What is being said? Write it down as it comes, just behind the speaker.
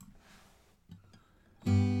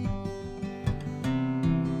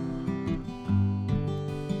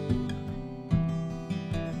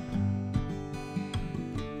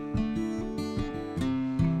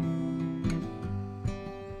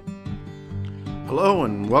Hello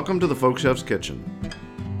and welcome to the Folkchef's Kitchen.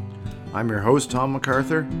 I'm your host, Tom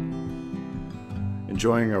MacArthur,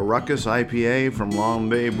 enjoying a Ruckus IPA from Long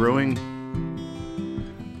Bay Brewing,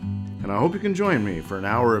 and I hope you can join me for an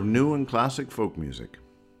hour of new and classic folk music.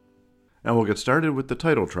 And we'll get started with the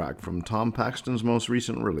title track from Tom Paxton's most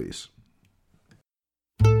recent release.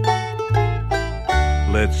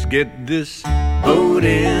 Let's get this boat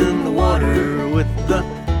in the water with the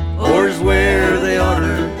oars where they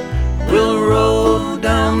oughter. We'll row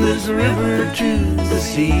down this river to the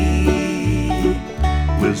sea.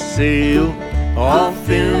 We'll sail off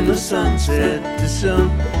in the sunset to some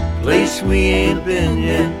place we ain't been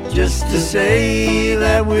yet, just to say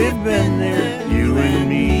that we've been there, you and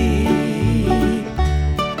me.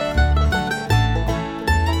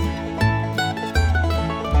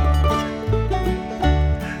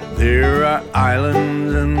 There are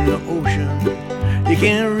islands in the ocean you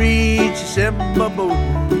can't reach except by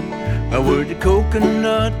boating, where the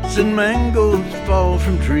coconuts and mangoes fall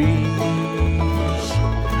from trees.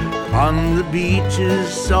 On the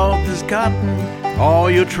beaches, soft as cotton,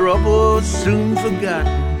 all your troubles soon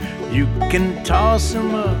forgotten. You can toss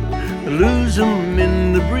them up, lose them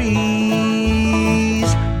in the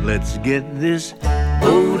breeze. Let's get this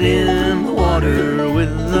boat in the water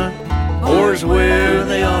with the oars where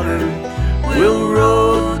they oughter. We'll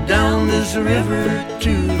row down this river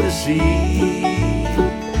to the sea.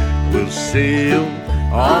 We'll sail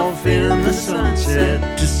off in the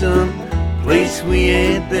sunset to some place we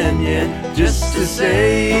ain't been yet, just to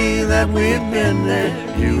say that we've been there,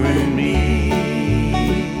 you and me.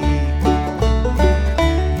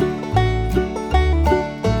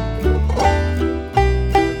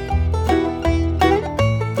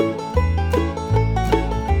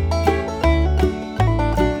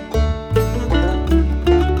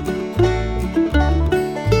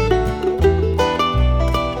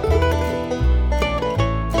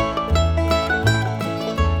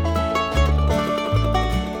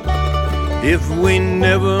 If we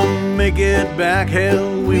never make it back, hell,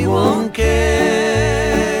 we won't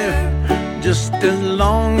care. Just as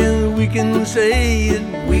long as we can say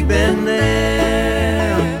that we've been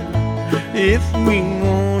there. If we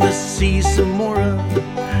wanna see some more,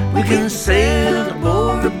 we can sail to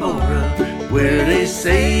Bora Bora, where they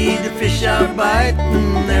say the fish are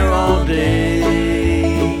biting there all day.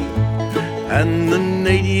 And the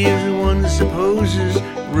natives, one supposes,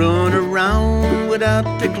 run around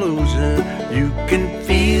without their clothes. You can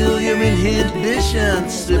feel your inhibition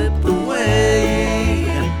slip away.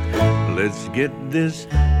 Let's get this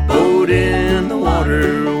boat in the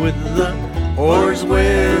water with the oars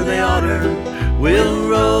where they oughter. We'll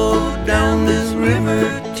row down this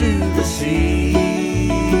river to the sea.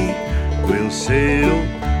 We'll sail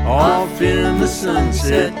off in the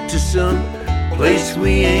sunset to some place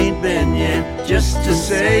we ain't been yet, just to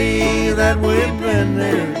say that we've been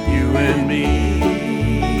there, you and me.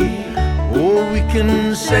 Oh, we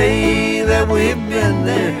can say that we've been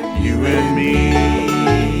there, you and me.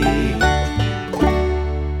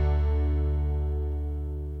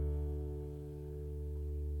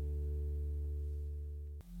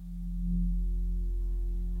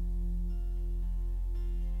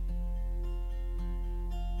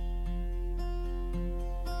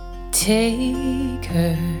 Take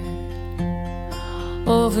her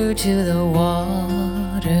over to the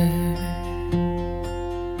water.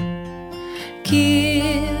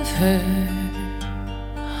 Give her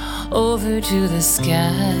over to the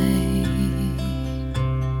sky.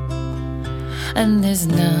 And there's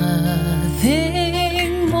nothing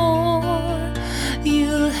more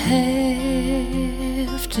you'll have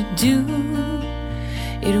to do.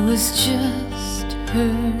 It was just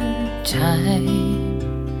her time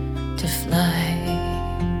to fly.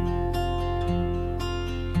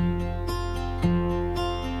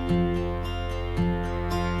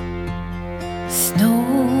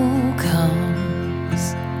 Snow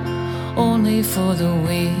comes only for the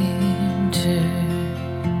winter.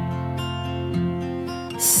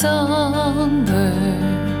 Sunburns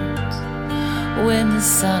when the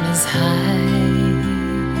sun is high,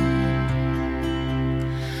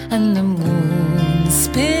 and the moon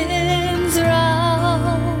spins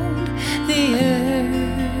round the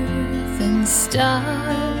earth and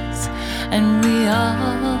stars, and we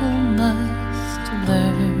all must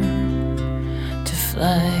learn to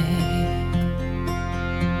fly.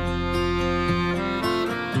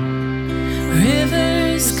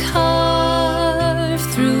 Rivers carved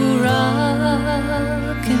through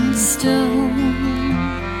rock and stone,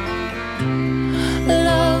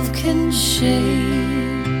 love can shape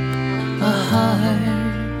a heart.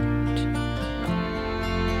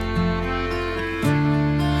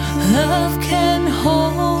 love can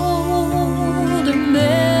hold a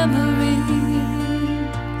memory,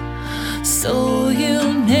 so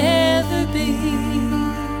you'll never be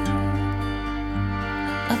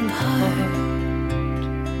apart.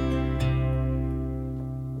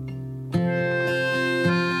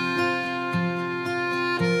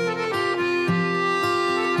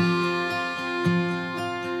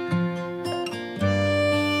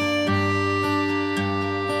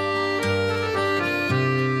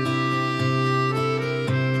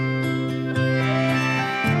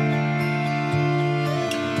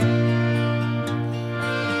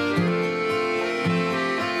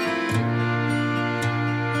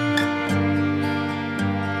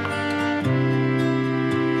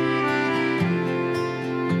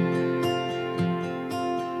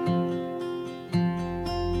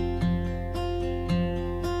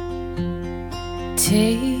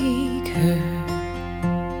 Take her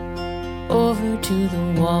over to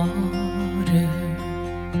the water,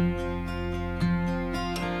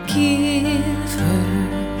 give her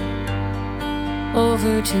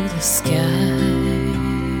over to the sky.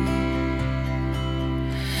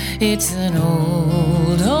 It's an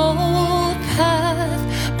old, old path,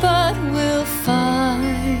 but we'll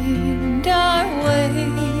find our way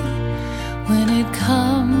when it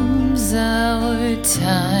comes our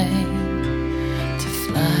time.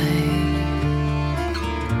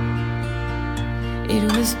 It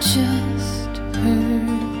was just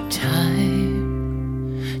her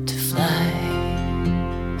time to fly.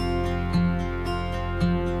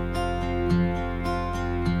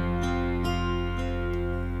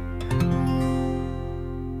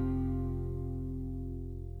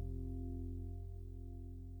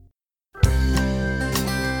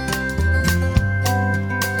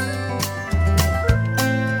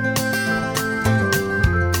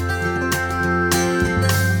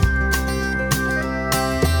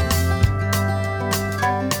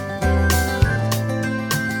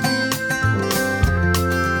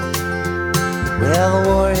 Well, the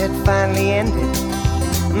war had finally ended.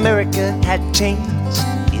 America had changed.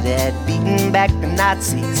 It had beaten back the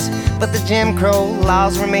Nazis, but the Jim Crow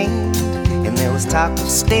laws remained. And there was talk of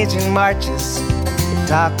staging marches,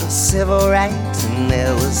 talk of civil rights, and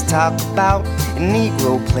there was talk about a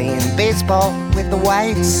Negro playing baseball with the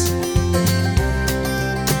whites.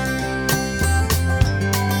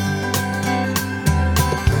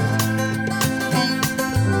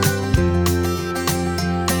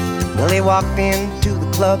 Well, they walked into the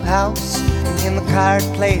clubhouse, and the card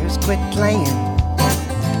players quit playing,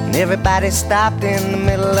 and everybody stopped in the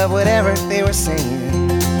middle of whatever they were saying.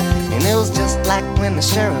 And it was just like when the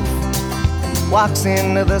sheriff walks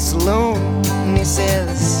into the saloon, and he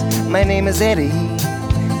says, "My name is Eddie,"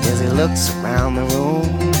 as he looks around the room.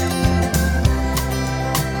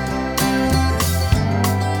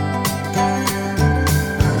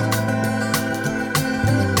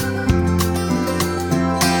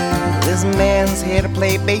 This man's here to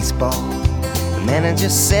play baseball. The manager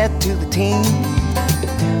said to the team,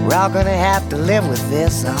 "We're all gonna have to live with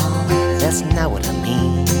this." Oh, that's not what I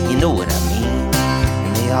mean. You know what I mean.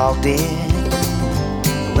 And they all did.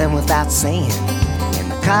 It went without saying.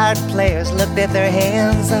 And the card players looked at their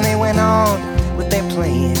hands, and they went on with their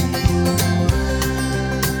plan.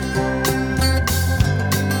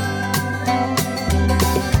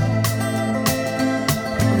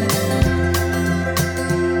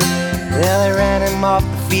 Well, they ran him off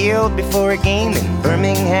the field before a game in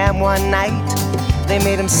Birmingham one night. They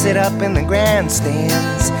made him sit up in the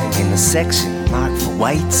grandstands in the section marked for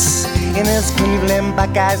whites. In his Cleveland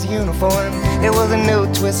Buckeyes uniform, there was a new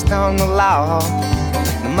twist on the law.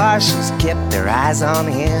 The marshals kept their eyes on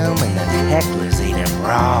him, and the hecklers ate him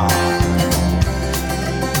raw.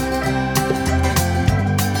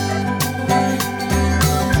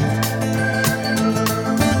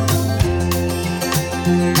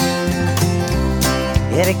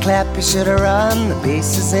 Eddie Clapp, you should have run the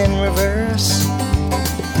bases in reverse. A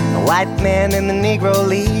white man in the Negro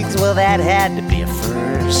Leagues, well, that had to be a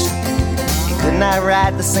first. He could not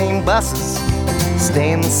ride the same buses,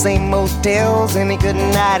 stay in the same motels, and he could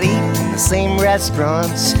not eat in the same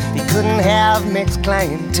restaurants. He couldn't have mixed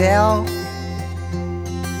clientele.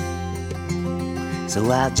 So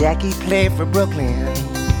while Jackie played for Brooklyn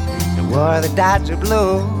and wore the Dodger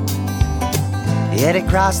blue, Eddie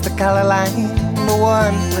crossed the color line, number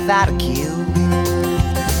one without a cue.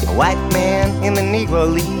 A white man in the Negro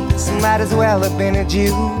Leagues might as well have been a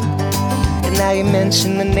Jew. And now you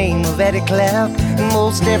mention the name of Eddie Clapp, and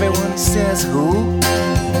most everyone says who?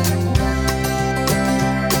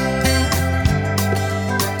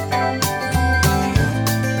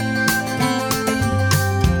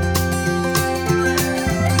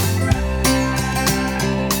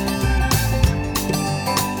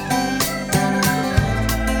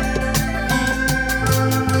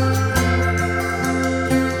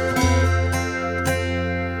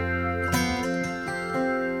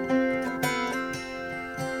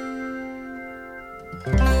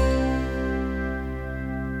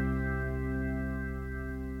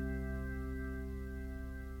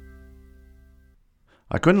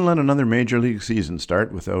 I couldn't let another Major League season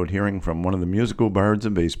start without hearing from one of the musical bards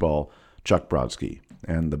of baseball, Chuck Brodsky,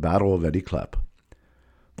 and the Battle of Eddie KLEPP.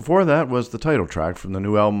 Before that was the title track from the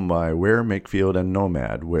new album by WAKEFIELD and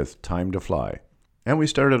NOMAD with Time to Fly. And we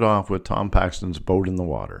started off with Tom Paxton's Boat in the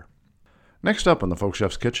Water. Next up on the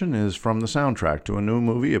Folkchef's Kitchen is from the soundtrack to a new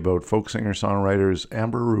movie about folk singer-songwriters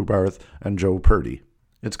Amber Rubarth and Joe Purdy.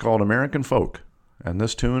 It's called American Folk, and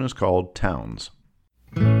this tune is called Towns.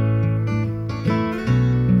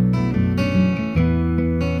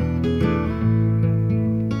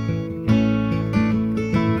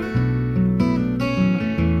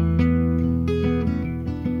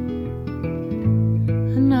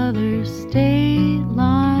 Another state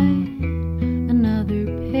line, another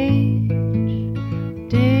page.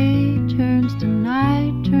 Day turns to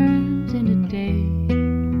night, turns into day.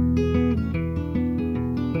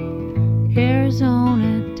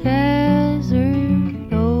 Arizona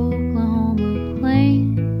desert, Oklahoma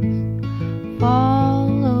plains,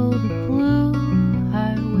 follow the blue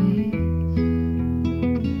highways.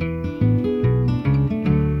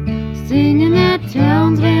 Singing that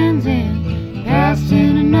Towns Van Zandt,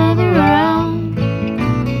 passing another round,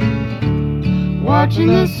 watching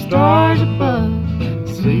the stars above,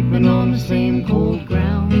 sleeping on the same cold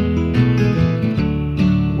ground.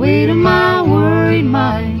 Weight of my worried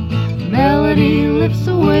mind, melody lifts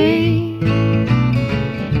away,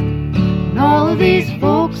 and all of these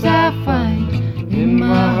folks I find, in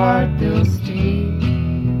my heart they'll stay.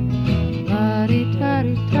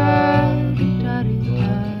 La-di-da-di-da,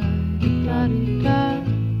 di-da-di-da, di-da-di-da,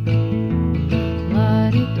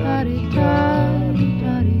 la-di-da-di-da,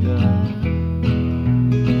 di-da-di-da.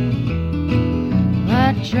 I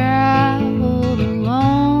traveled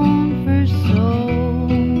alone for so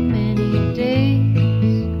many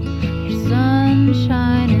days, through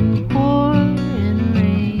sunshine and pouring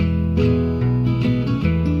rain.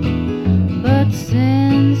 But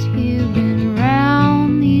since you've been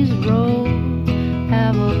round, these roads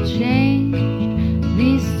have all changed.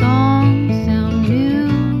 These songs sound new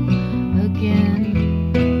again.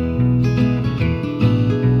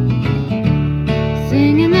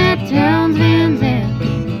 Singing that Towns Van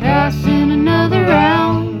Zandt, passing another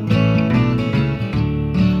round,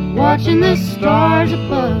 watching the stars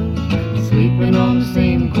above, sleeping on the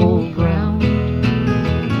same cold ground.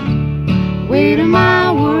 Weight of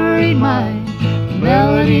my worried mind,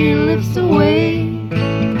 melody lifts away,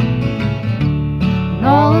 and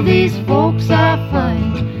all of these folks I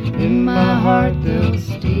find, in my heart they'll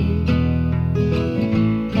stay.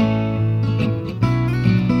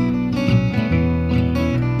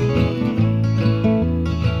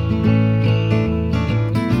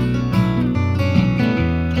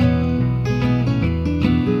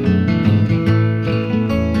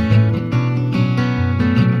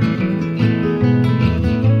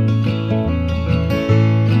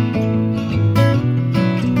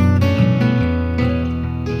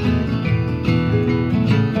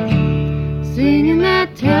 Singing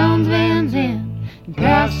that Towns Van Zandt, and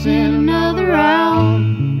passing another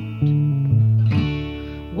round,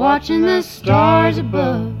 watching the stars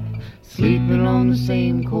above, sleeping on the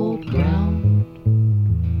same cold ground.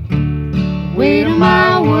 Weight of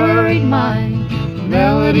my worried mind,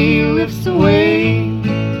 melody lifts away,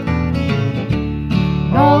 and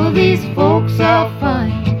all of these folks I'll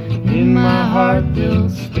find, in my heart they'll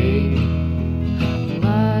stay.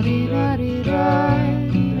 La-di-da-di-da,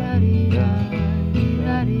 di-da-di-da,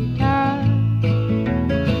 di-da-di-da,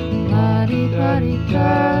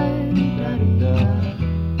 la-di-da-di-da, di-da-di-da,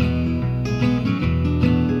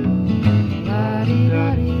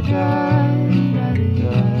 la-di-da-di-da,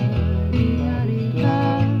 di-da-di-da, di-da-di-da,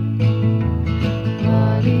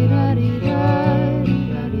 la-di-da-di-da,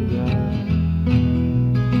 di-da-di-da.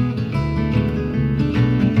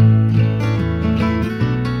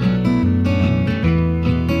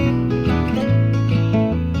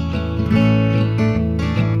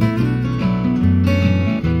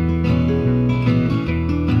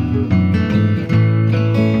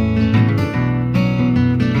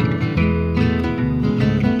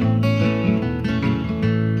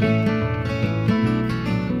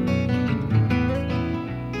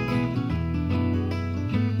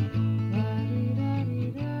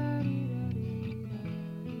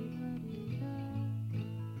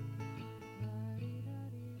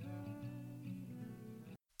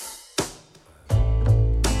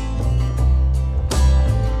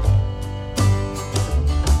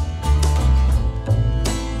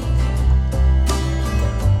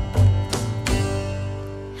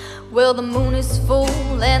 Well, the moon is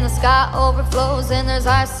full and the sky overflows, and there's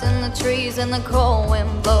ice in the trees and the cold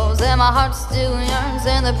wind blows, and my heart still yearns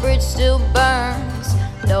and the bridge still burns.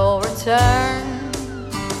 no return.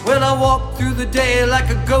 Well, I walk through the day like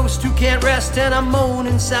a ghost who can't rest, and I moan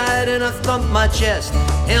inside and I thump my chest.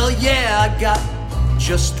 Hell yeah, I got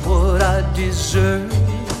just what I deserve.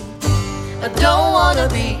 I don't wanna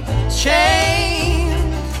be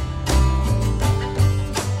chained.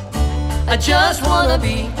 I just wanna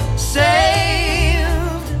be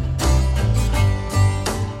saved.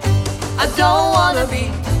 I don't wanna be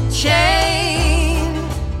chained.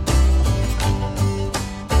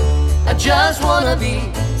 I just wanna be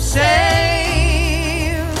saved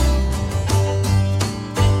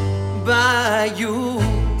by you.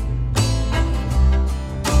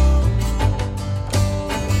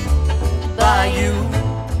 By you.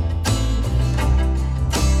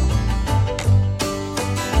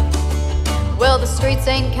 Well, the streets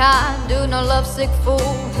ain't kind to no lovesick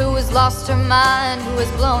fool who has lost her mind, who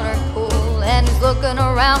has blown her cool, and is looking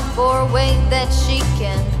around for a way that she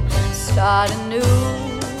can start anew.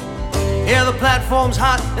 Yeah, the platform's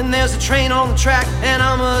hot and there's a train on the track, and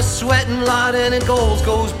I'm a sweating lot and it goes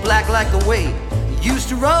black like the way it used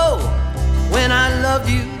to roll when I loved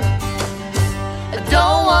you. I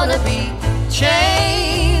don't wanna be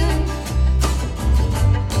chained.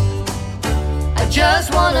 I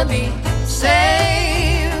just wanna be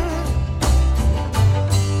saved.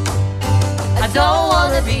 I don't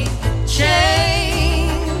wanna be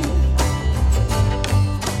chained.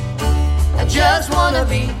 I just wanna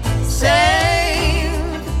be saved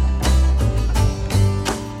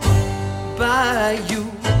by you.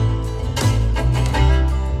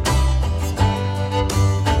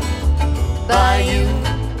 By you.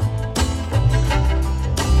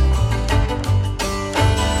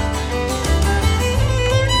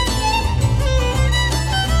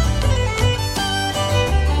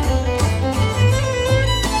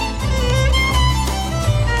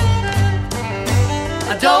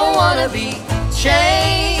 I don't wanna be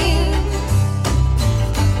chained.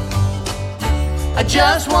 I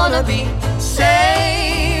just wanna be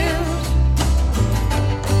saved.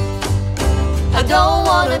 I don't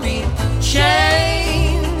wanna be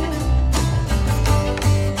chained.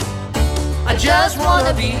 I just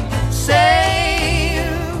wanna be saved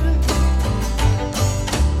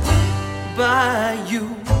by you.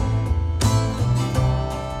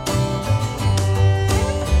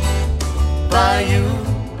 By you.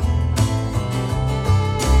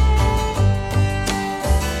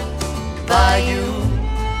 By you.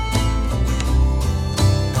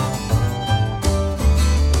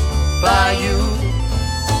 By you.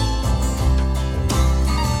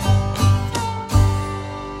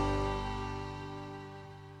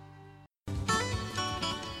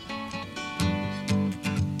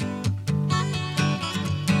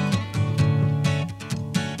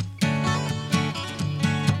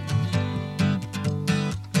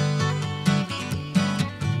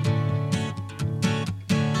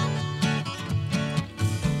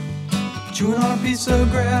 Chewing on a piece of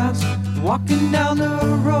grass, walking down the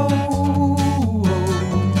road.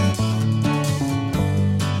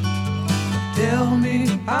 Tell me,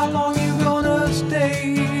 how long you gonna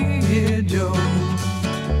stay here, Joe?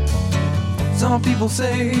 Some people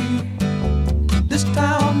say this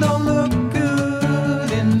town don't look good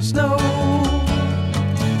in snow.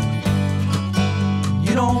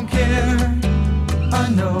 You don't care, I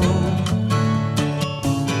know.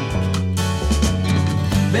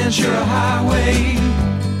 Ventura Highway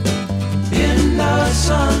in the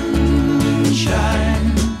sunshine,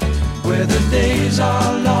 where the days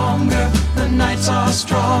are longer, the nights are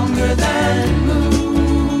stronger than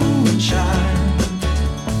moonshine.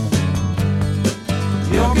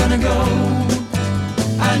 You're gonna go,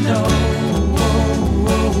 I know.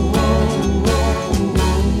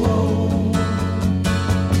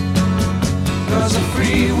 Cause a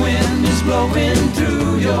free wind is blowing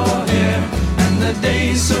through your hair, the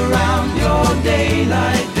days surround your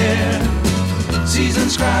daylight there.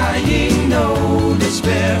 Seasons crying, no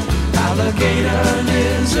despair. Alligator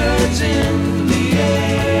lizards in the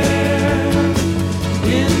air.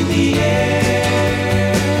 In the air.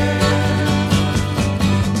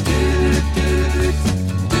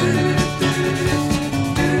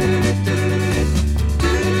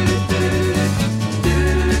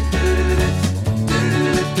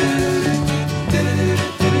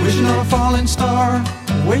 Wishing on a falling star,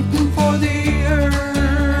 waiting for the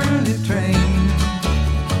early train.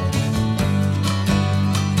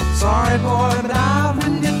 Sorry boy, but I've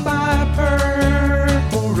been hit by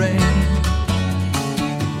purple rain.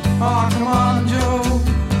 Oh, come on, Joe,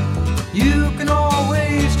 you can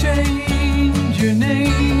always change your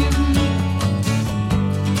name.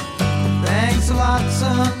 Thanks a lot,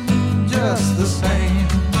 son, just the same.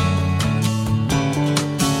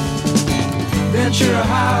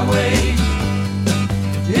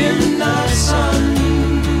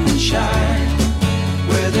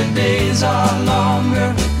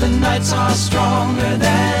 nights are stronger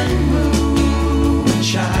than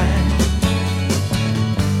moonshine.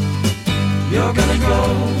 You're gonna go,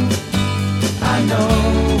 I know.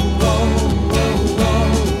 Oh, oh, oh,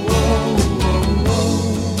 oh, oh, oh.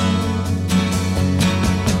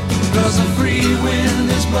 'Cause the free wind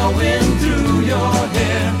is blowing through your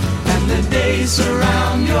hair, and the days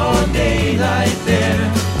surround your daylight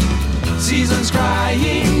there. Seasons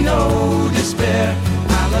crying, no despair.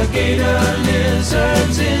 Alligator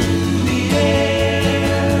lizards in the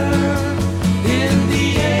air, in the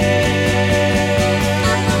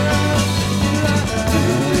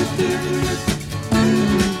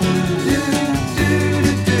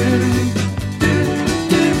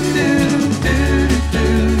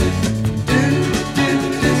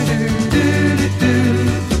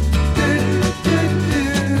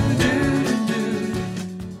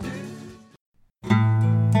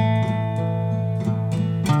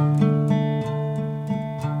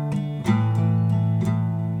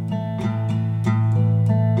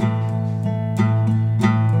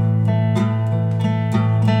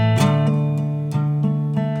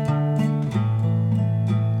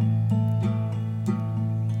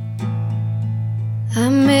I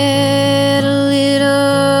met a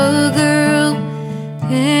little girl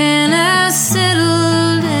and I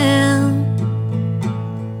settled down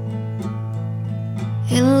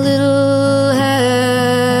in a little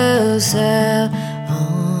house out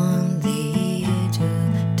on the edge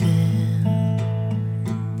of town.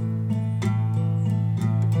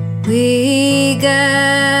 We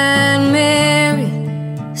got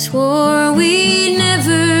married, swore we'd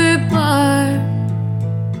never part.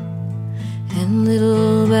 And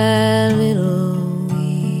little by little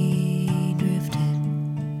we drifted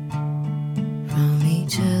from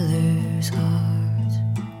each other's hearts.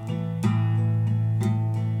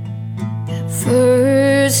 At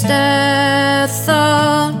first I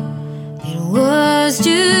thought it was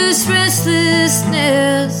just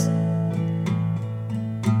restlessness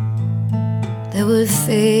that would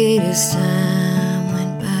fade as time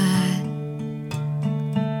went by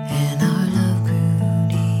and our love grew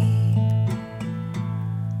deep.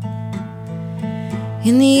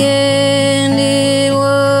 In the end, it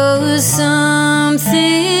was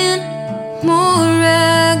something more,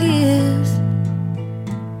 I guess.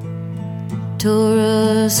 Tore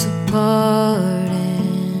us apart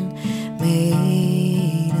and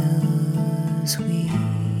made us weep.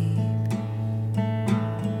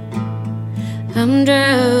 I'm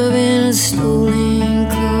driving a stolen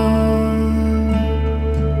car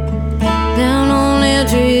down on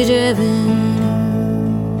Eldridge Avenue.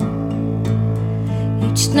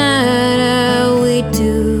 Each night I wait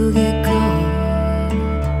to get caught,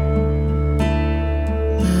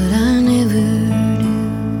 but I never do.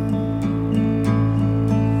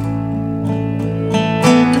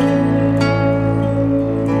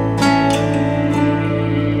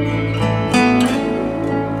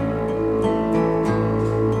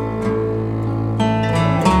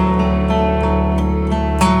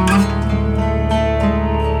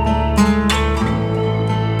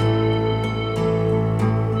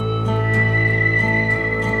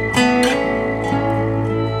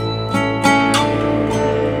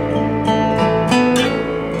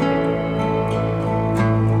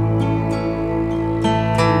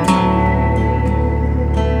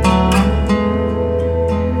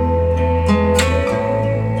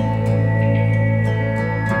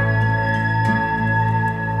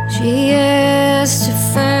 She asked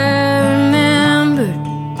if I remembered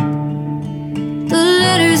the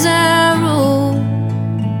letters I wrote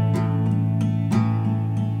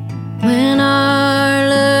when our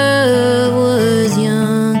love was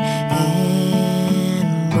young and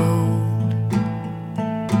bold.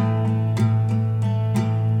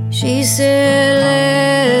 She said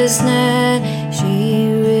last night she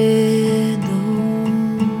read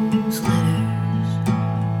those letters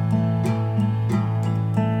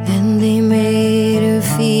and they made her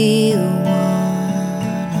feel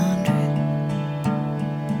 100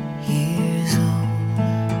 years old.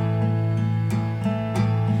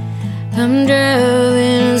 I'm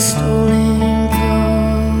driving a stolen car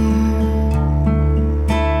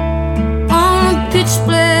on a pitch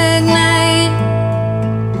black night,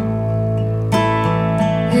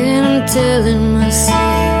 and I'm telling myself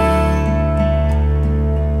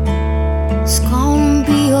it's gonna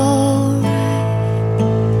be alright.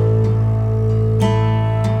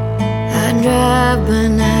 I drive by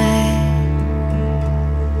night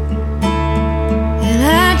and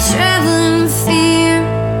I travel in fear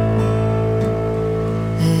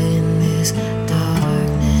that in this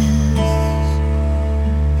darkness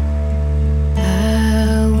I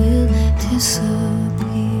will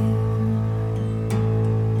disappear.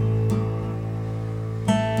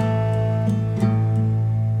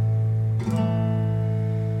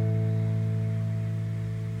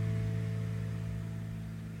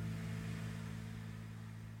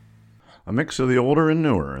 A mix of the older and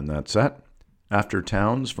newer in that set. After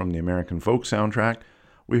Towns from the American Folk soundtrack,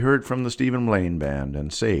 we heard from the Stephen BLANE Band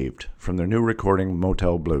and Saved from their new recording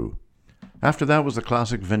Motel Blue. After that was the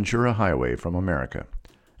classic Ventura Highway from America.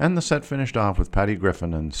 And the set finished off with Patti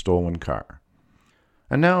Griffin and Stolen Car.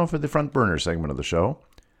 And now for the front burner segment of the show.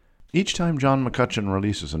 Each time John McCutcheon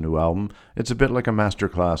releases a new album, it's a bit like a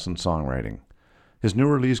masterclass in songwriting. His new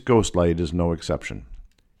release Ghostlight is no exception.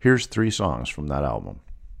 Here's 3 songs from that album.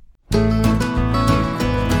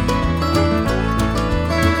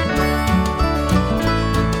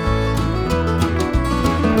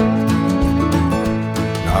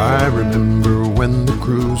 I remember when the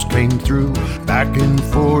cruise came through back in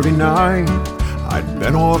 '49. I'd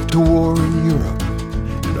been off to war in Europe,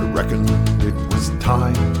 and I reckoned it was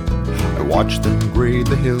time. I watched them grade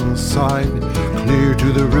the hillside, clear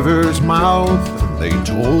to the river's mouth, and they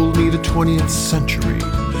told me the 20th century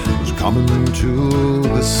was coming to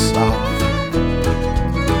the south.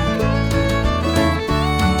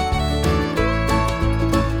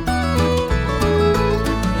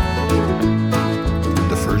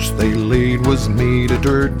 They laid was made of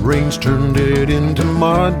dirt, rains turned it into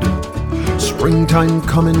mud. Springtime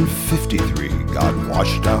coming 53 got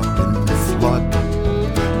washed out in the flood.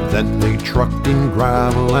 Then they trucked in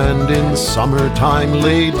gravel and in summertime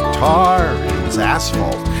laid tar. It was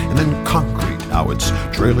asphalt and then concrete, now it's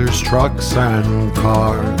trailers, trucks and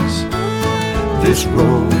cars. This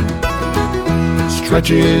road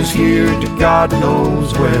stretches here to God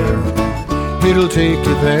knows where. It'll take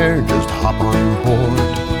you there, just hop on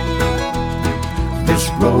board. This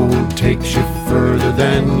road takes you further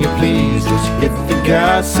than you please. Just hit the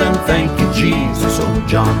gas and thank you, Jesus. Oh,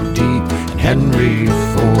 John D. and Henry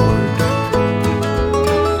Ford.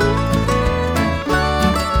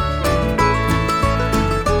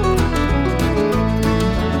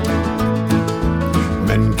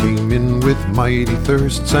 Men came in with mighty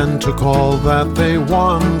thirsts and took all that they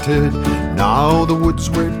wanted. Now the woods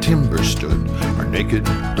where timber stood are naked,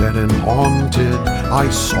 dead and haunted. I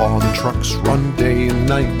saw the trucks run day and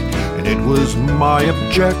night, and it was my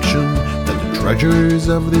objection that the treasures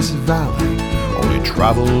of this valley only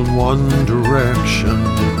traveled one direction.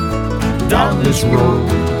 Down this road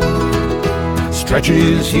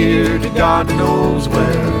stretches here to God knows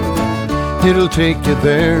where. It'll take you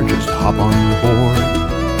there, just hop on board.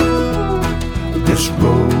 This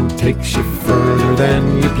road takes you further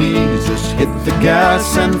than you please. Just hit the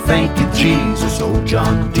gas and thank you, Jesus. Oh,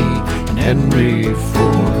 John D. and Henry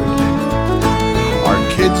Ford.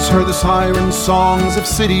 Our kids heard the siren songs of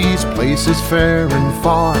cities, places fair and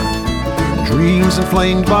far. Dreams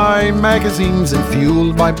inflamed by magazines and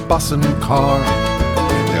fueled by bus and car.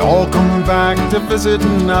 They all come back to visit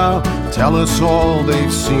now, tell us all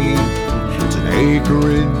they've seen. It's an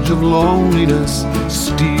acreage of loneliness,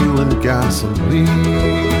 steel and gasoline.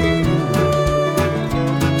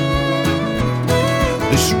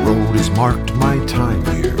 This road has marked my time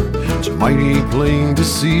here. It's mighty plain to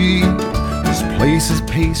see. This place is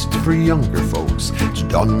paced for younger folks. It's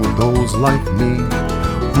done with those like me,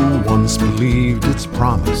 who once believed its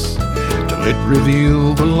promise till it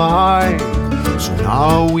revealed the lie. So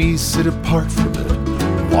now we sit apart from it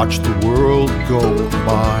and watch the world go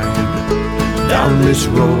by. Down this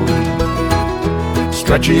road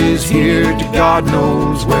stretches here to God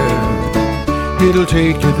knows where. It'll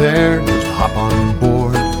take you there, just hop on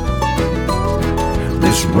board.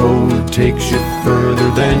 This road takes you further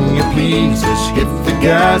than you please. Just hit the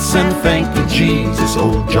gas and thank you, Jesus.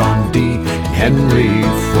 Old John D. and Henry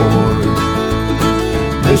Ford.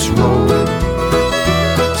 This road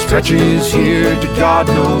stretches here to God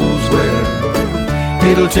knows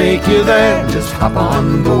where. It'll take you there, just hop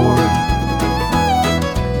on board.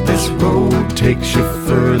 This road takes you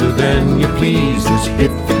further than you please. Just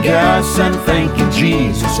hit the gas and thank you,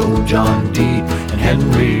 Jesus. Oh, John D. and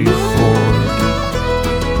Henry Ford.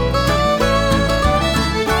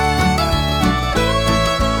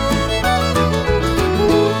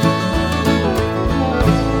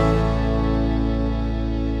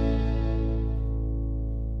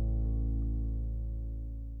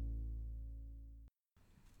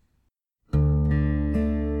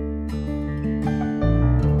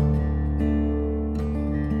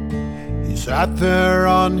 Sat there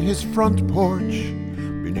on his front porch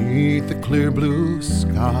beneath the clear blue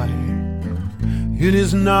sky in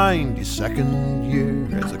his 92nd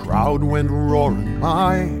year as the crowd went roaring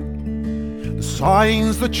by. The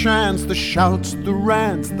signs, the chants, the shouts, the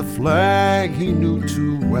rants, the flag he knew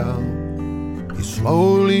too well. He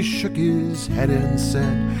slowly shook his head and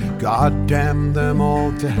said, God damn them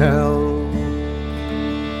all to hell.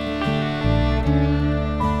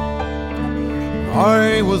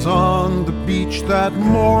 I was on the beach that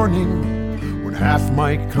morning when half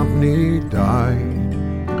my company died.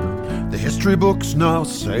 The history books now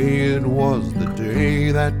say it was the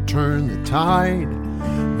day that turned the tide.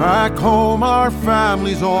 Back home our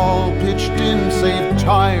families all pitched in, save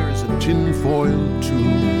tires and tinfoil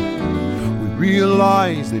too. We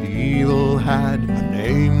realized that evil had a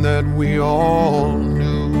name that we all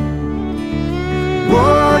knew.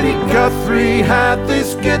 Woody Guthrie had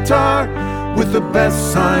this guitar with the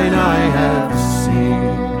best sign I have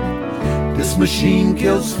seen. This machine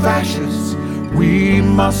kills fascists, we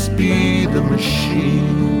must be the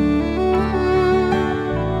machine.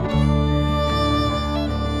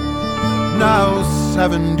 Now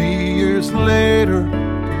 70 years later,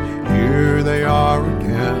 here they are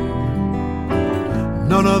again.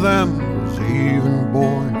 None of them was even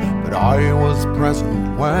born, but I was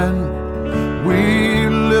present when we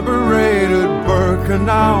liberated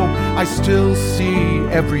Birkenau. I still see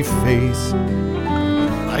every face.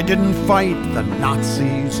 I didn't fight the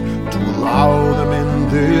Nazis to allow them in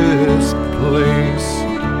this place.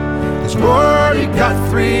 This Woody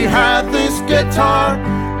Guthrie had this guitar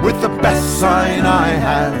with the best sign I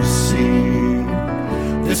have seen.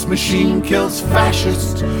 This machine kills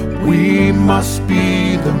fascists, we must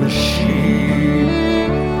be the machine.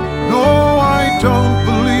 No, I don't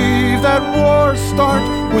believe that wars start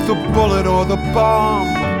with a bullet or the bomb.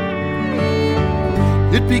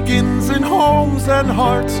 It begins in homes and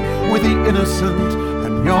hearts with the innocent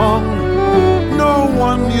and young. No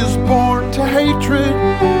one is born to hatred,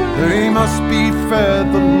 they must be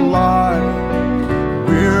fed the lie.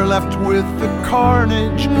 We're left with the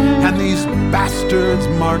carnage and these bastards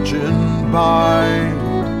marching by.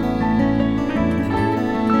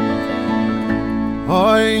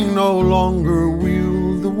 I no longer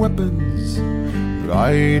wield the weapons that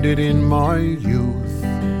I did in my youth.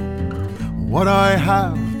 What I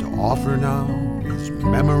have to offer now is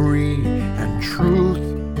memory and truth.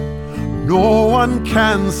 No one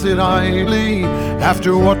can sit idly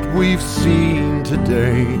after what we've seen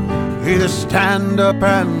today. Either stand up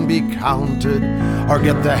and be counted or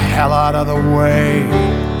get the hell out of the way.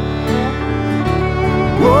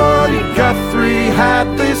 Woody Guthrie had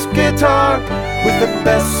this guitar with the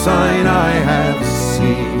best sign I have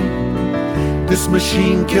seen. This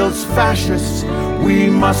machine kills fascists, we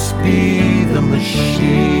must be the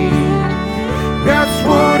machine. Yes,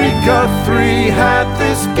 Woody Guthrie had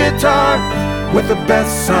this guitar with the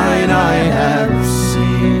best sign I have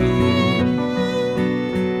seen.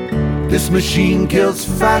 This machine kills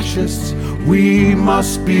fascists, we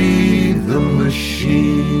must be the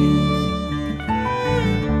machine.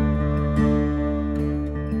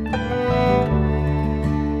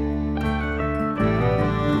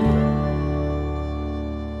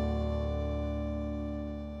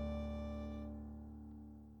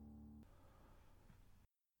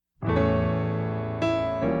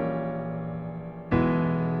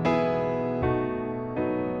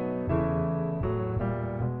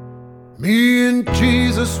 Me and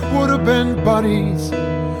Jesus would have been buddies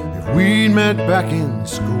if we'd met back in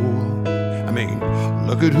school. I mean,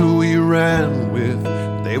 look at who he ran with,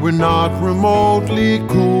 they were not remotely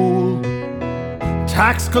cool.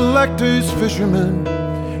 Tax collectors, fishermen,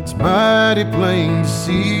 it's mighty plain to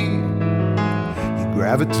see. He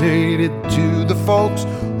gravitated to the folks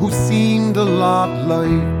who seemed a lot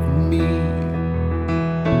like me.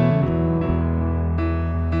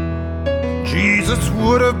 Jesus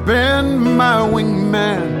would have been my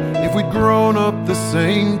wingman if we'd grown up the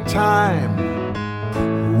same time.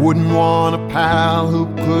 Wouldn't want a pal who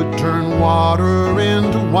could turn water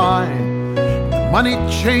into wine. The money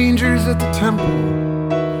changers at the temple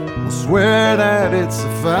will swear that it's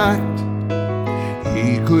a fact.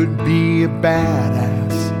 He could be a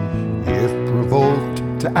badass if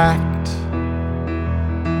provoked to act.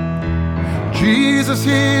 Jesus,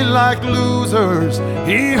 he liked losers,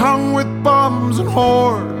 he hung with bums and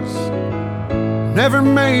whores. Never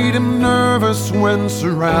made him nervous when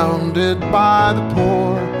surrounded by the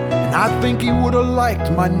poor. And I think he would have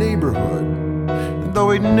liked my neighborhood, and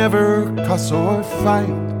though he'd never cuss or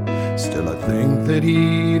fight, still I think that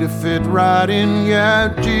he'd have fit right in.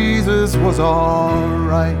 Yeah, Jesus was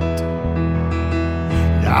alright.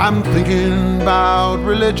 I'm thinking about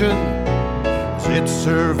religion as it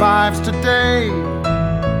survives today.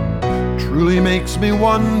 Truly makes me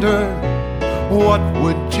wonder, what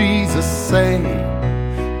would Jesus say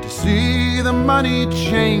to see the money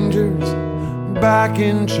changers back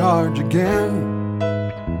in charge again?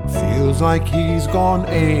 Feels like he's gone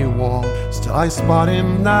AWOL, still I spot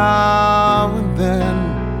him now and then.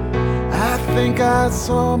 I think I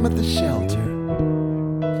saw him at the shelter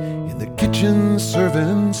in the kitchen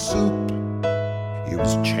serving soup. He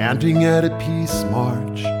was chanting at a peace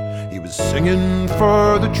march. He was singing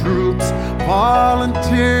for the troops,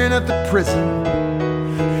 volunteering at the prison,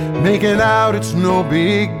 making out it's no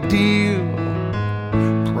big deal,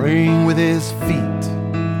 praying with his feet,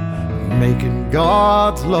 making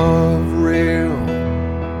God's love real.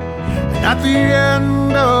 And at the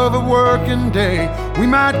end of a working day, we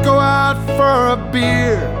might go out for a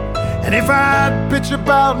beer, and if I'd bitch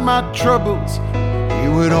about my troubles, he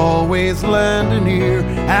would always lend an ear.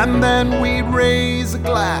 And then we'd raise a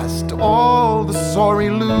glass to all the sorry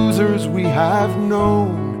losers we have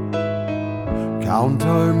known, count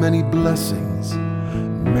our many blessings,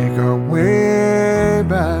 make our way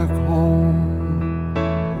back home.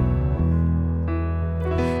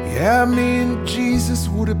 Yeah, me and Jesus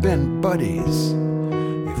would have been buddies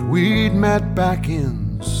if we'd met back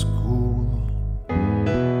in school.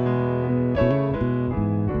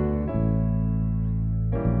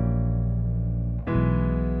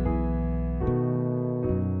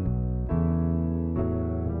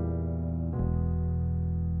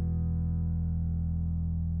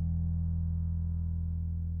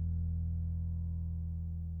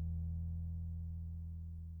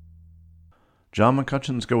 John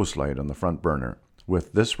McCutcheon's Ghostlight on the front burner,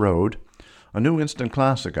 with This Road, a new instant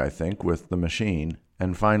classic, I think, with The Machine,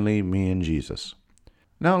 and finally Me and Jesus.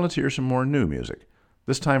 Now let's hear some more new music,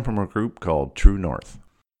 this time from a group called True North.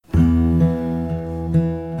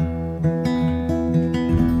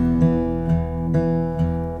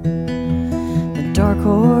 The Dark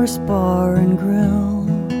Horse Bar and Grill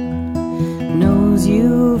knows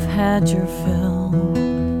you've had your fill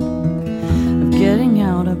of getting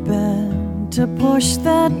out of bed to push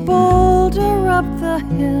that boulder up the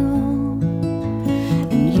hill,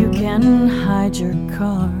 and you can hide your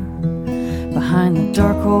car behind the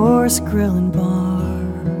Dark Horse Grill and Bar.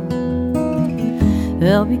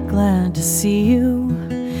 They'll be glad to see you,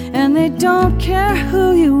 and they don't care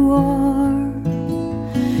who you are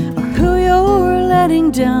or who you're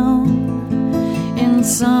letting down in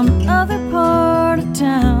some other part of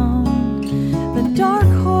town. The Dark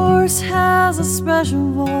Horse has a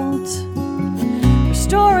special vault,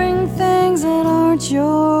 storing things that aren't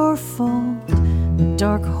your fault. The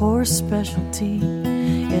Dark Horse specialty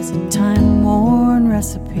is a time-worn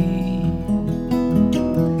recipe.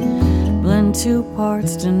 Blend 2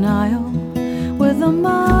 parts denial with a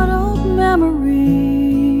mottled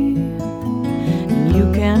memory, and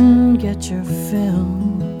you can get your fill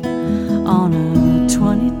on a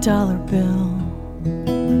 $20 bill.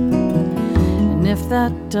 And if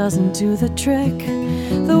that doesn't do the trick,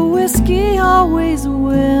 the whiskey always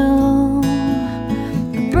will.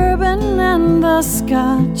 The bourbon and the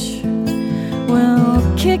scotch will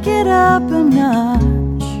kick it up a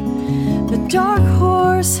notch. The Dark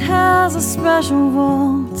Horse has a special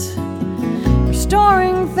vault for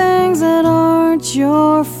storing things that aren't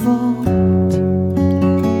your fault.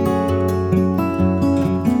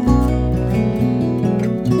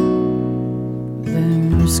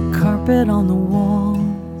 There's carpet on the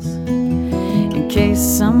walls in case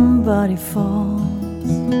somebody falls.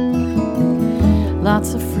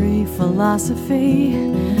 Lots of free philosophy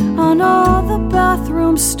on all the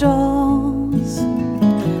bathroom stalls.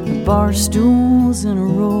 The bar stools in a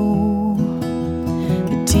row,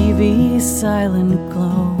 the TV's silent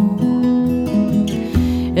glow.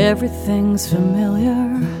 Everything's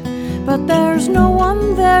familiar, but there's no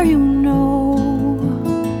one there you know.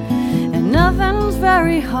 And nothing's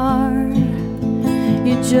very hard,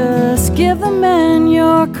 you just give the man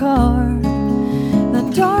your card. The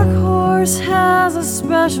Dark Horse has a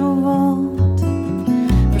special vault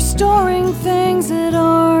for storing things that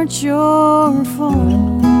aren't your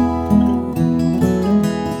fault.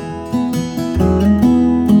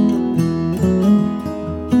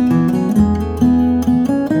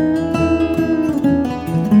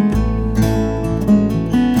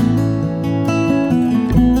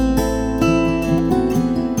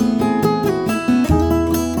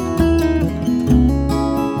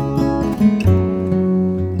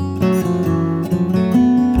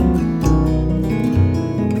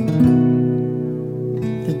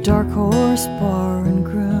 Dark Horse Bar and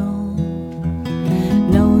Grill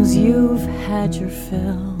knows you've had your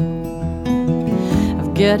fill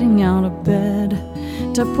of getting out of bed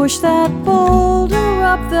to push that boulder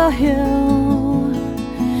up the hill.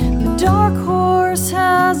 The Dark Horse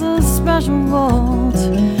has a special vault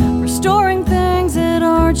for storing things that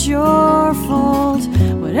aren't your fault.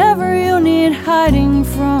 Whatever you need hiding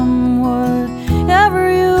from,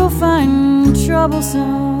 whatever you find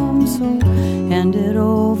troublesome, so hand it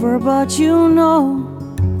over, but you know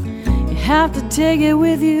you have to take it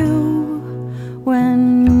with you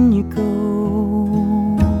when you go.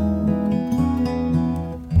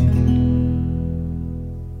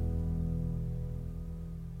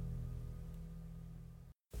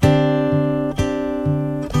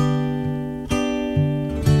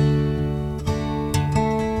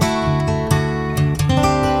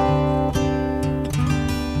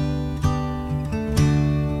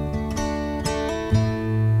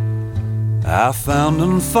 Our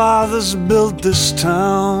founding fathers built this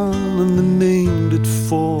town and they named it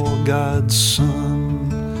for God's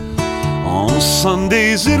Son. On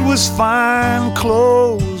Sundays it was fine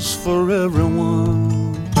clothes for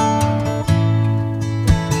everyone,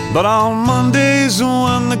 but on Mondays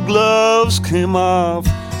when the gloves came off,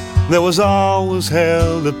 there was always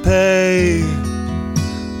hell to pay.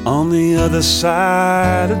 On the other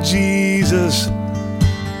side of Jesus,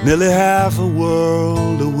 nearly half a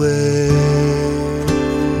world away.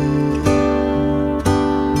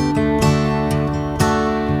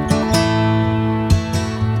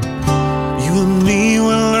 You and me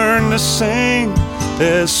will learn to sing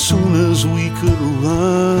as soon as we could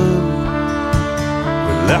run.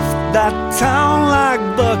 We left that town like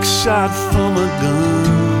buckshot from a gun,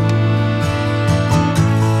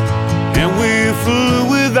 and we flew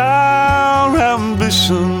with our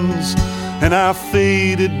ambitions and our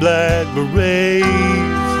faded black berets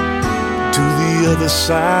to the other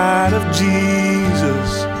side of Jesus,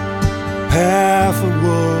 half a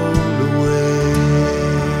world away.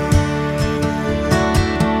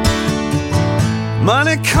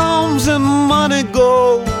 Money comes and money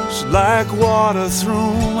goes like water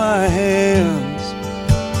through my hands.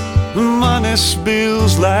 Money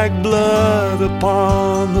spills like blood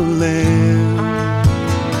upon the land.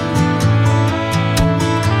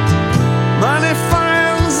 Money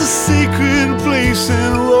finds a secret place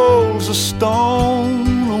and rolls a stone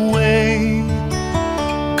away.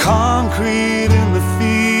 Concrete in the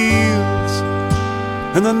fields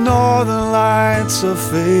and the northern lights are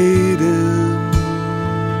fading.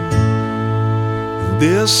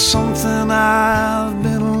 There's something I've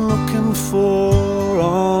been looking for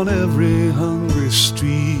on every hungry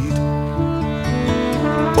street,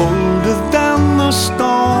 older than the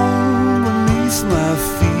stone beneath my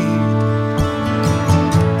feet.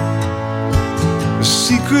 A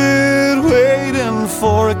secret waiting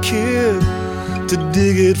for a kid to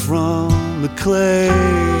dig it from the clay.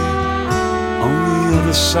 On the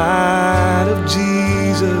other side of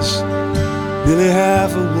Jesus, nearly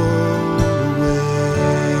half a world away.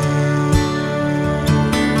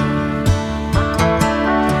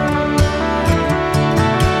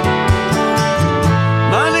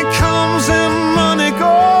 Money comes and money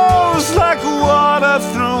goes like water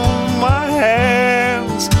through my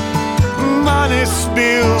hands. Money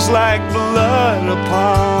spills like blood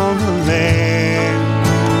upon the land.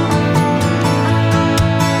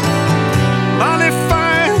 Money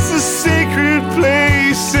finds a sacred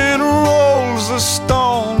place and rolls a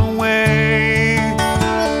stone away.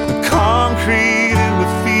 The concrete in the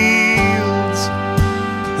fields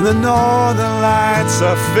and the northern lights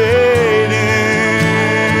are fading.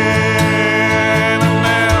 And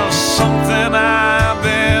there's something I've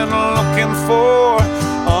been looking for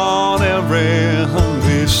on every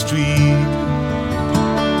hungry street,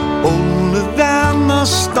 older than the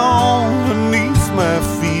stone beneath my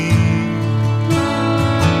feet.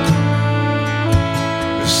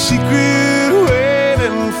 A secret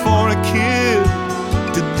waiting for a kid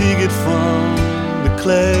to dig it from the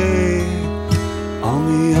clay. On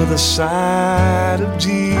the other side of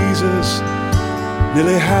Jesus,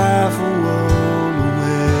 nearly half a world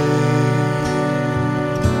away.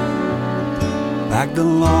 Like the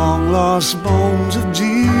long lost bones of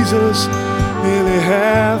Jesus, nearly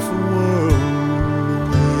half a world away.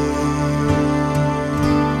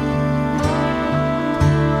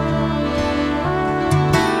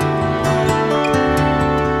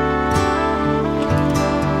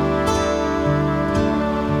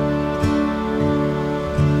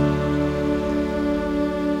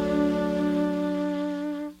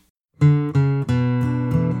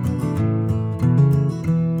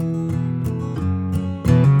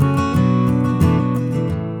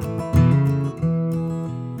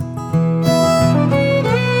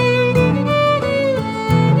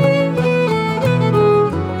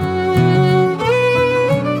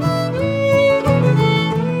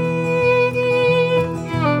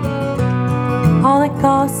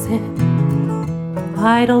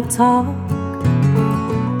 Idle talk,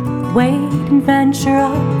 wait and venture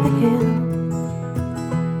up the hill.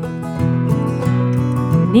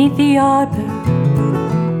 Neath the arbor,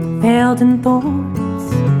 veiled in thorns,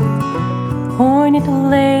 hornet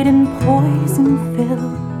laden poison.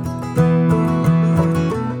 WAKEFIELD.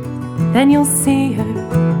 Then you'll see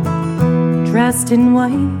her dressed in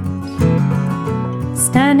white,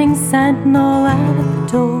 standing sentinel at the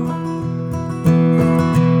door,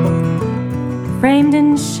 framed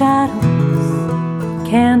in shadows,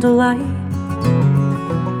 candlelight,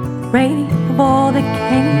 wraith of all that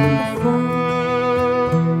came before.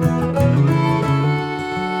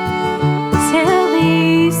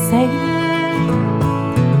 Tillie, say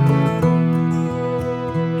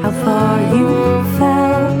how far you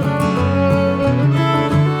fell,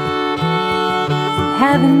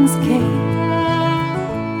 heaven's gate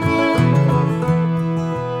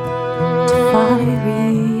to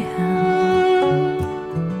fiery hell.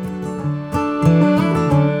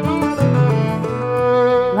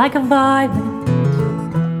 Like a violet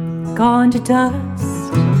gone to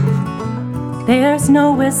dust, there's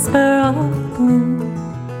no whisper of gloom.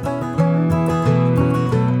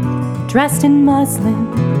 Dressed in muslin,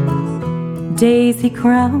 daisy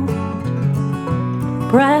crowned,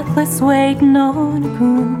 breathless waiting on a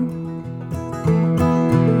groom.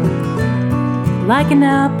 Like an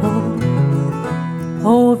apple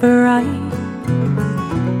overripe,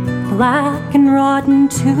 black and rotten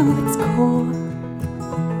to its core.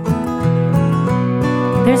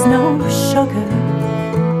 There's no sugar,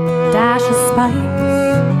 dash of spice,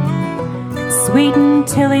 could sweeten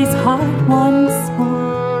Tillie's heart once more.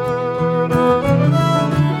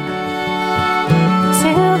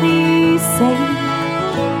 Tillie, say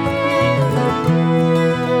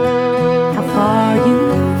how far you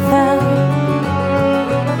fell,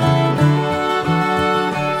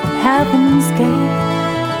 heaven's gate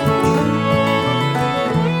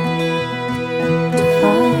to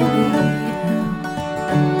fiery hell.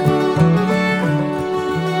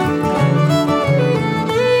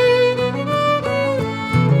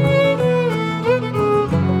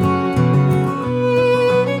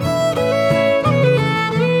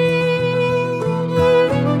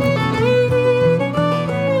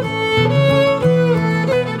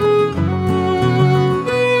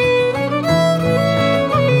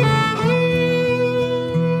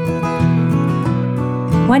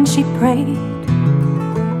 When she prayed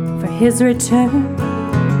for his return,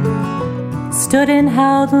 stood and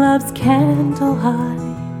held love's candle high,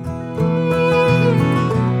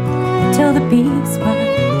 till the beeswax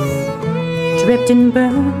dripped and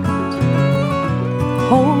burned,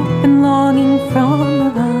 hope and longing from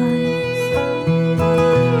her eyes.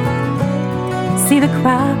 See the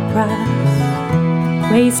crab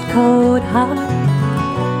grass, waistcoat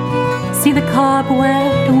high, see the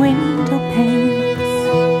cobwebbed window pane,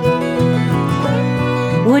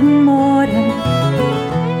 wooden mortar,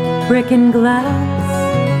 brick and glass.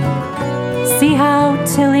 See how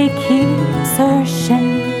Tillie keeps her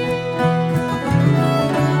shame.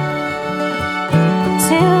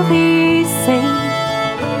 Tillie, say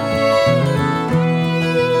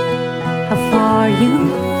how far you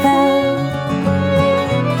fell,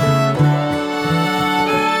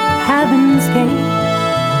 heaven's gate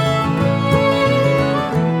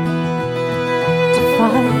to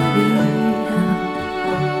fiery hell.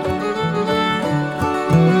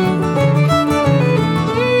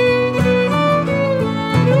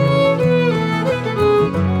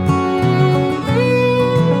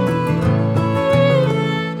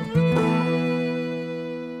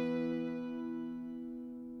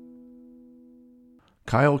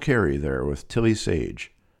 Kyle Carey there with Tillie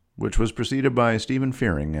Sage, which was preceded by Stephen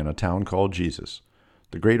Fearing in A Town Called Jesus.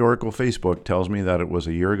 The Great Oracle Facebook tells me that it was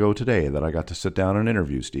a year ago today that I got to sit down and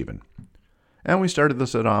interview Stephen. And we started the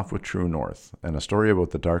set off with True North and a story about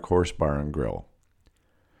the Dark Horse Bar and Grill.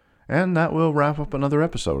 And that will wrap up another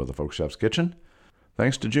episode of the Folkchef's Kitchen.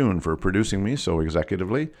 Thanks to June for producing me so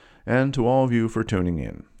executively, and to all of you for tuning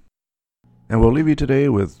in. And we'll leave you today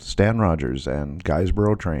with Stan Rogers and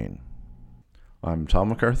Guysborough Train. I'm Tom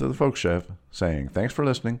MacArthur, the Folk Chef, saying thanks for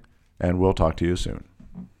listening, and we'll talk to you soon.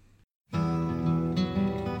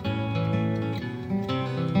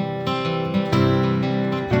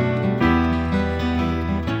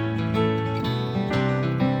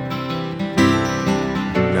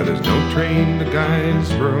 Now there's no train to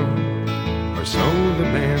Guysborough, or so the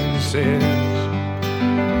band says,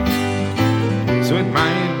 so it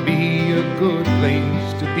might be a good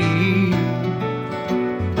place to be.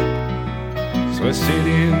 So I sit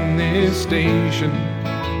in this station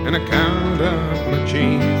and I count up my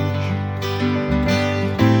change,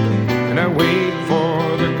 and I wait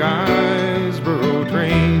for the Guysborough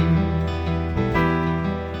train.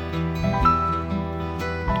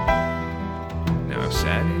 Now I've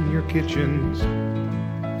sat in your kitchens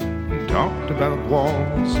and talked about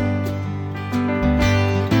walls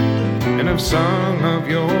and I've sung of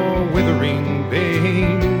your withering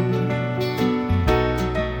pain,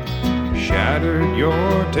 shattered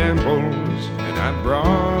your temples, and I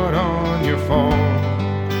brought on your fall.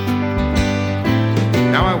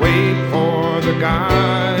 Now I wait for the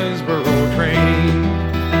Guysborough train,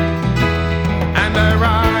 and I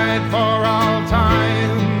ride for all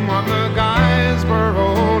time on the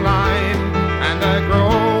Guysborough line, and I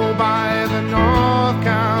grow by the North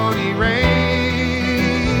County rain,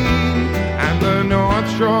 and the North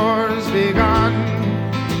Shore's begun,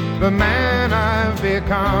 the man I've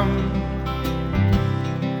become,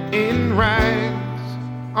 in rags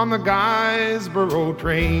on the Guysborough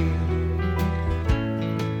train.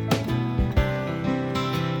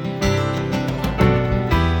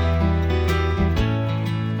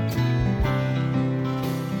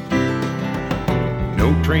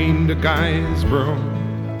 No train to Guysborough,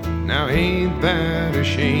 now ain't that a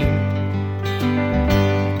shame?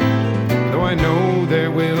 Though I know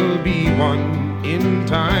there will be one in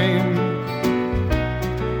time,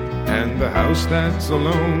 and the house that's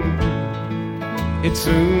alone, it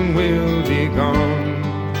soon will be gone.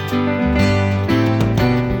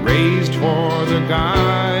 Raised for the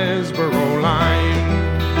Guysborough line,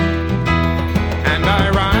 and I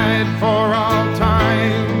ride for all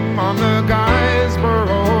time on the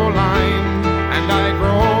Guysborough line, and I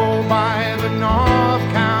grow by the North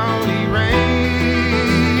County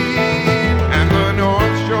rain, and the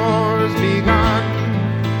North Shore's begun,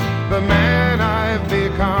 the man I've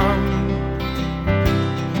become,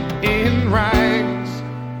 in rags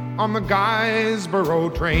on the Guysborough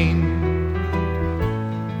train.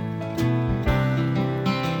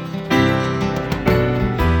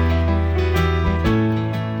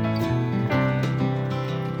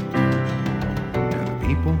 Now the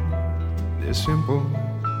people, they're simple,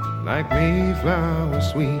 like Mayflower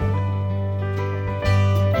sweet,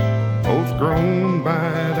 both grown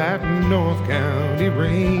by that North County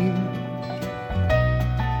rain.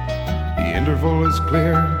 The interval is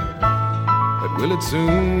clear, but will it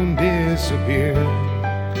soon disappear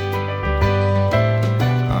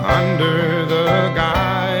under the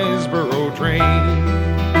Guysborough train?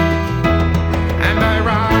 And I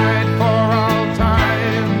ride for all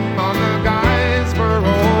time on the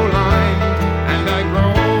Guysborough line, and I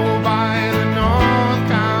grow by the North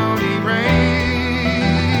County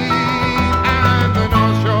rain, and the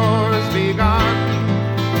North Shore's begun,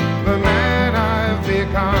 the man I've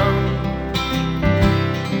become,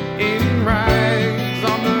 in rags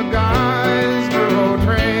on the Guysborough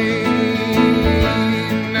train.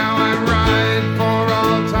 Now I ride for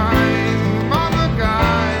all time on the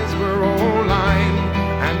Guysborough line,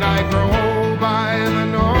 and I grow by the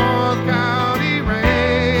North County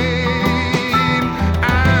rain,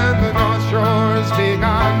 and the North Shore's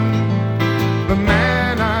begun, the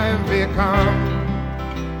man I've become,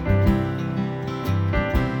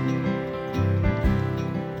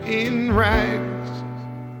 in rags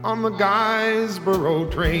on the Guysborough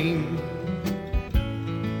train.